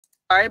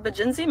Sorry, but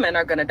Gen Z men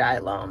are gonna die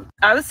alone.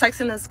 I was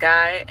texting this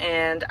guy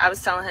and I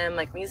was telling him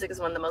like music is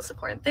one of the most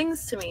important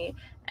things to me.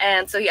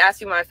 And so he asked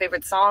me what my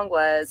favorite song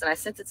was, and I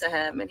sent it to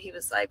him, and he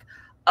was like,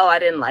 "Oh, I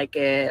didn't like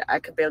it. I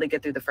could barely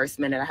get through the first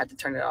minute. I had to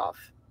turn it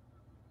off."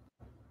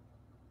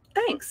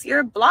 Thanks,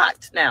 you're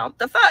blocked now.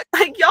 The fuck?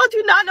 Like, y'all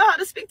do not know how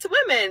to speak to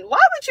women. Why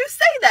would you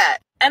say that?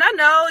 And I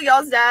know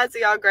y'all's dads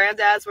and y'all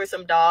granddads were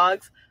some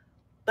dogs,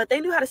 but they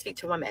knew how to speak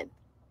to women.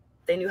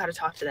 They knew how to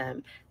talk to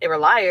them. They were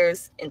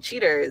liars and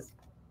cheaters,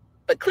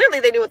 but clearly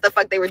they knew what the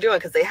fuck they were doing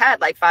because they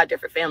had like 5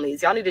 different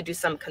families. Y'all need to do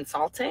some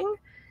consulting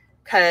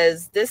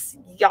because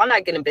y'all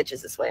not getting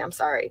bitches this way. I'm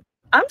sorry.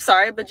 I'm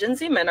sorry, but Gen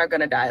Z men are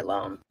going to die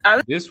alone.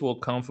 This will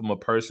come from a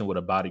person with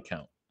a body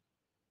count.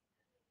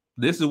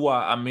 This is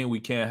why I mean we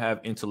can't have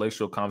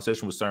intellectual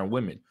conversation with certain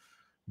women.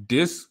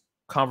 This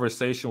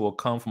conversation will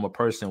come from a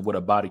person with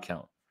a body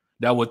count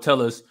that will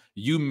tell us,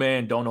 you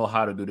men don't know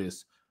how to do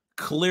this.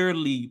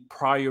 Clearly,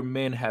 prior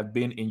men have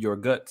been in your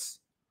guts.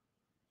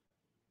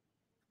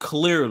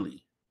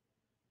 Clearly.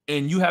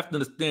 And you have to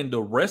understand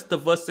the rest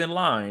of us in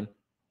line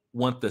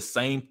want the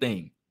same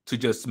thing, to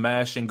just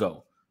smash and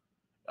go.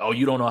 Oh,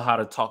 you don't know how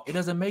to talk. It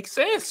doesn't make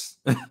sense.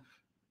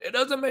 It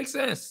doesn't make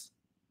sense.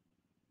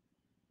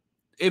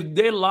 If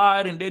they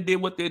lied and they did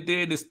what they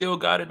did, they still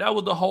got it. That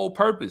was the whole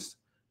purpose.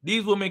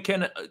 These women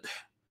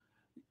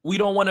we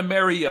don't want to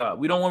marry y'all.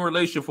 We don't want a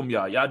relationship from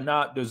y'all. Y'all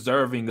not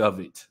deserving of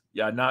it.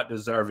 Y'all not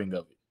deserving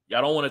of it.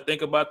 Y'all don't want to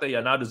think about that.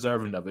 Y'all not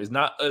deserving of it. It's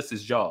not us,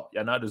 it's y'all.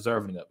 Y'all not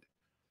deserving of it.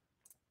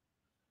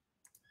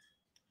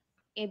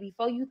 And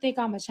before you think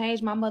I'm going to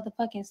change my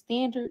motherfucking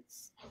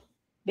standards,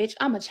 bitch,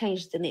 I'm going to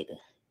change the nigga.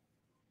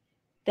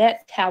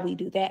 That's how we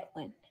do that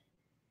one.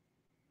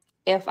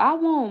 If I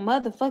want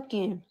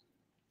motherfucking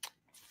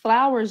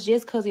flowers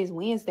just because it's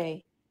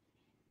Wednesday,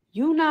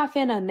 you not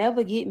finna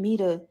never get me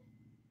to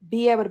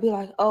be able to be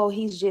like, oh,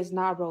 he's just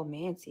not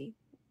romantic.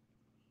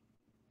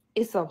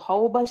 It's a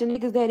whole bunch of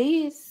niggas that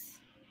is.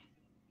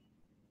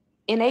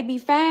 And they be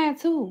fine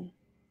too.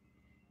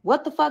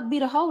 What the fuck be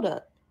the hold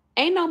up?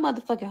 Ain't no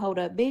motherfucking hold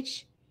up,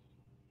 bitch.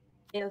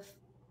 If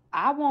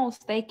I want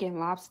steak and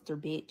lobster,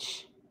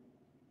 bitch,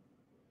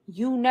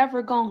 you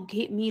never gonna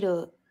get me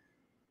to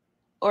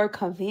or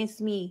convince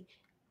me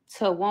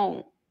to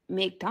want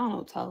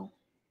McDonald's. Ho.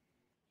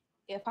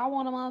 If I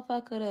want a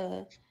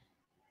motherfucker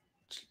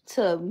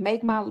to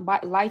make my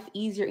life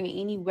easier in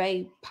any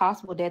way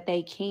possible that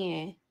they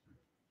can,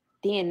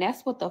 then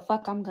that's what the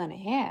fuck I'm gonna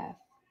have,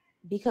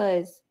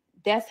 because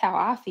that's how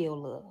I feel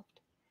loved.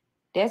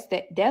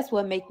 That's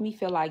what makes me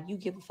feel like you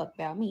give a fuck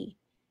about me,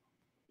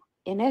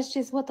 and that's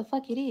just what the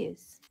fuck it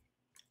is.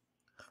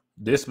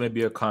 This may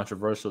be a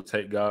controversial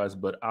take, guys,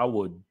 but I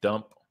would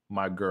dump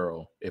my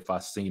girl if I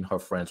seen her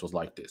friends was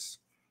like this.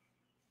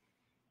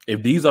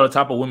 If these are the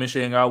type of women she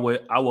hang out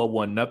with, I would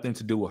want nothing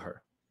to do with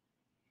her.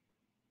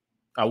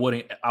 I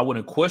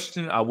wouldn't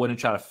question. I wouldn't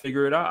try to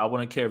figure it out. I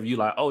wouldn't care if you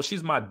like, oh,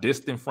 she's my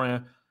distant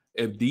friend.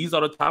 If these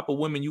are the type of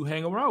women you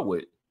hang around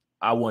with,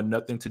 I want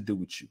nothing to do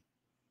with you.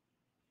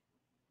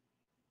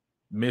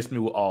 Miss me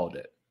with all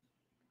that.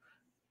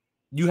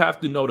 You have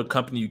to know the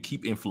company you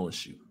keep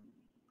influence you.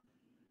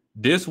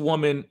 This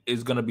woman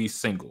is going to be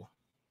single,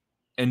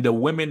 and the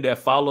women that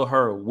follow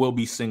her will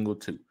be single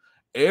too.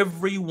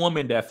 Every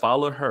woman that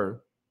followed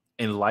her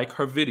and like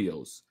her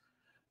videos,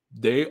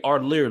 they are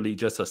literally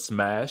just a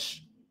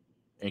smash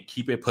and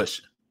keep it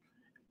pushing.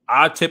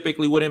 I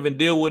typically wouldn't even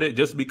deal with it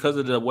just because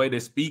of the way they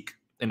speak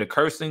and the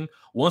cursing.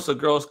 Once a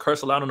girl's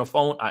curse aloud on the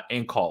phone, I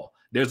end call.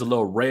 There's a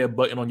little red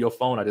button on your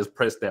phone. I just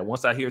press that.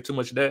 Once I hear too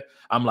much of that,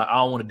 I'm like, I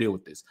don't want to deal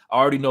with this. I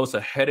already know it's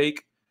a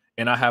headache,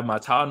 and I have my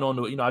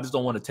Tylenol. I just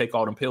don't want to take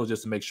all them pills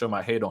just to make sure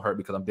my head don't hurt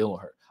because I'm dealing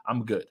with her.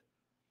 I'm good.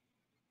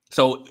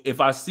 So if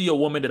I see a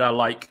woman that I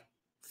like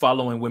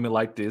following women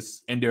like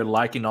this and they're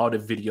liking all the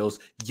videos,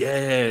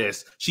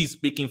 yes, she's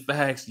speaking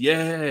facts,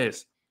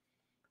 yes,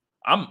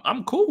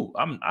 I'm cool.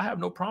 I have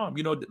no problem.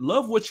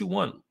 Love what you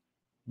want,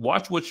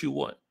 watch what you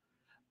want.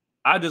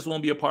 I just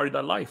won't be a part of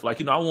that life.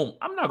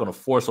 I'm not gonna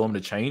force a woman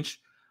to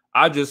change.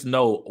 I just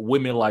know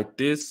women like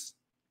this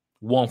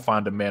won't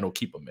find a man or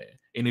keep a man.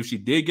 And if she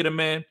did get a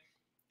man,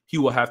 he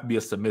will have to be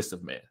a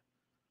submissive man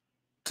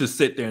to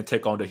sit there and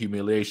take on the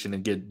humiliation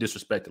and get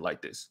disrespected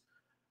like this.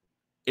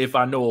 If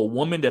I know a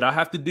woman that I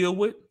have to deal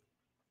with,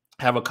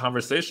 have a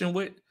conversation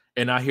with,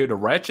 and I hear the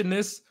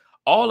ratchetness,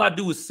 all I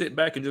do is sit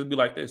back and just be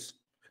like this.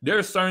 There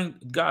are certain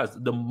guys,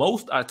 the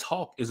most I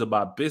talk is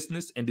about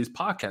business and this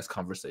podcast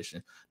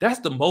conversation. That's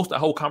the most I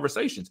hold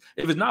conversations.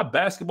 If it's not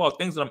basketball,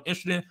 things that I'm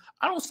interested in,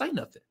 I don't say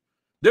nothing.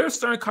 There are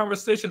certain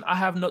conversations I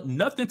have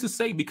nothing to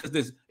say because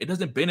it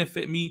doesn't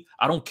benefit me.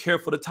 I don't care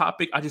for the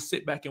topic. I just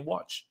sit back and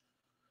watch.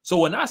 So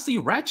when I see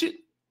ratchet,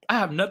 I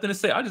have nothing to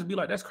say. I just be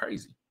like, that's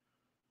crazy.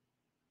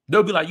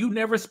 They'll be like, you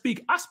never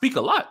speak. I speak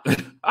a lot.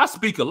 I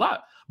speak a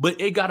lot.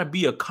 But it got to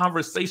be a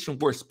conversation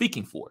worth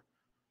speaking for.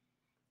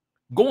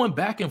 Going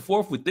back and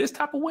forth with this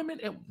type of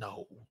women,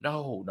 no.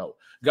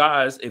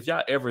 Guys, if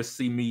y'all ever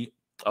see me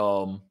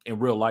in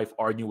real life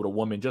arguing with a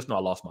woman, just know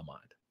I lost my mind.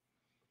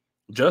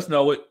 Just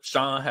know it.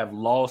 Sean have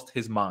lost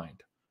his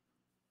mind.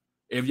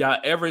 If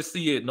y'all ever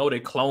see it, know they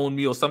clone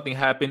me or something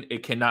happened,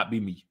 it cannot be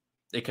me.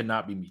 It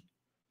cannot be me.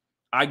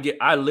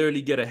 I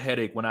literally get a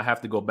headache when I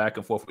have to go back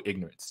and forth with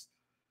ignorance.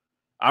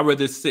 I'd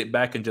rather sit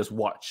back and just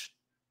watch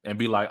and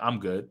be like, I'm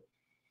good.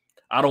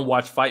 I don't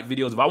watch fight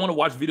videos. If I want to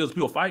watch videos of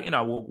people fighting,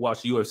 I will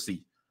watch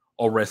UFC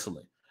or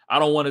wrestling. I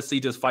don't want to see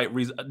just fight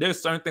reasons.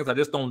 There's certain things I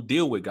just don't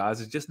deal with,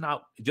 guys. It's just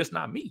not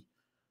me.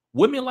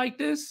 Women like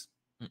this.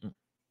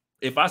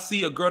 If I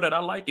see a girl that I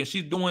like and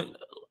she's doing,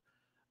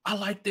 I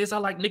like this, I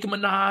like Nicki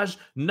Minaj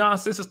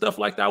nonsense and stuff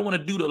like that, I want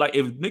to do that. Like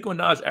if Nicki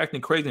Minaj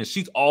acting crazy and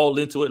she's all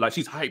into it, like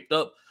she's hyped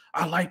up,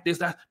 I like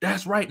this,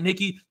 that's right,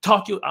 Nicki,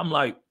 talk you. I'm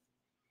like,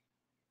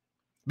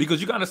 because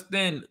you got to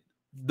understand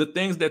the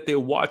things that they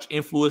watch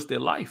influence their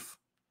life.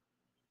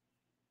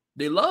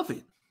 They love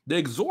it. They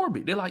absorb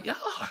it. They're like,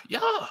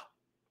 yeah.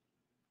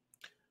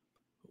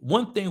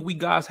 One thing we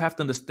guys have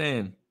to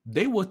understand,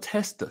 they will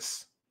test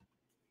us.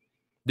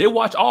 They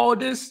watch all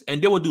this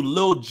and they will do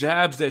little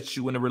jabs at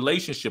you in a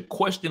relationship,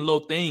 question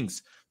little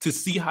things to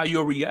see how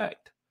you'll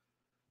react,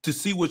 to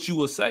see what you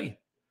will say.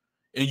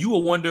 And you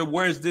will wonder,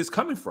 where is this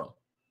coming from?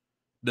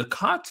 The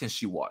content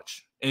she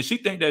watch. And she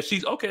think that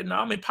she's, okay,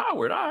 now I'm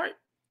empowered. All right.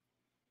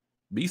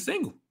 Be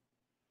single.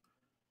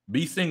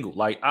 Be single.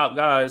 Like,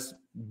 guys,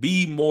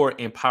 be more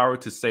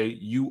empowered to say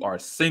you are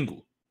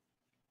single.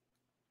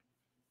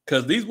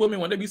 Because these women,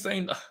 when they be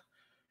saying,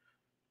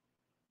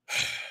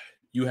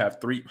 you have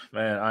 3,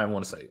 man, I don't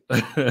want to say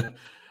it.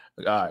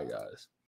 All right, guys.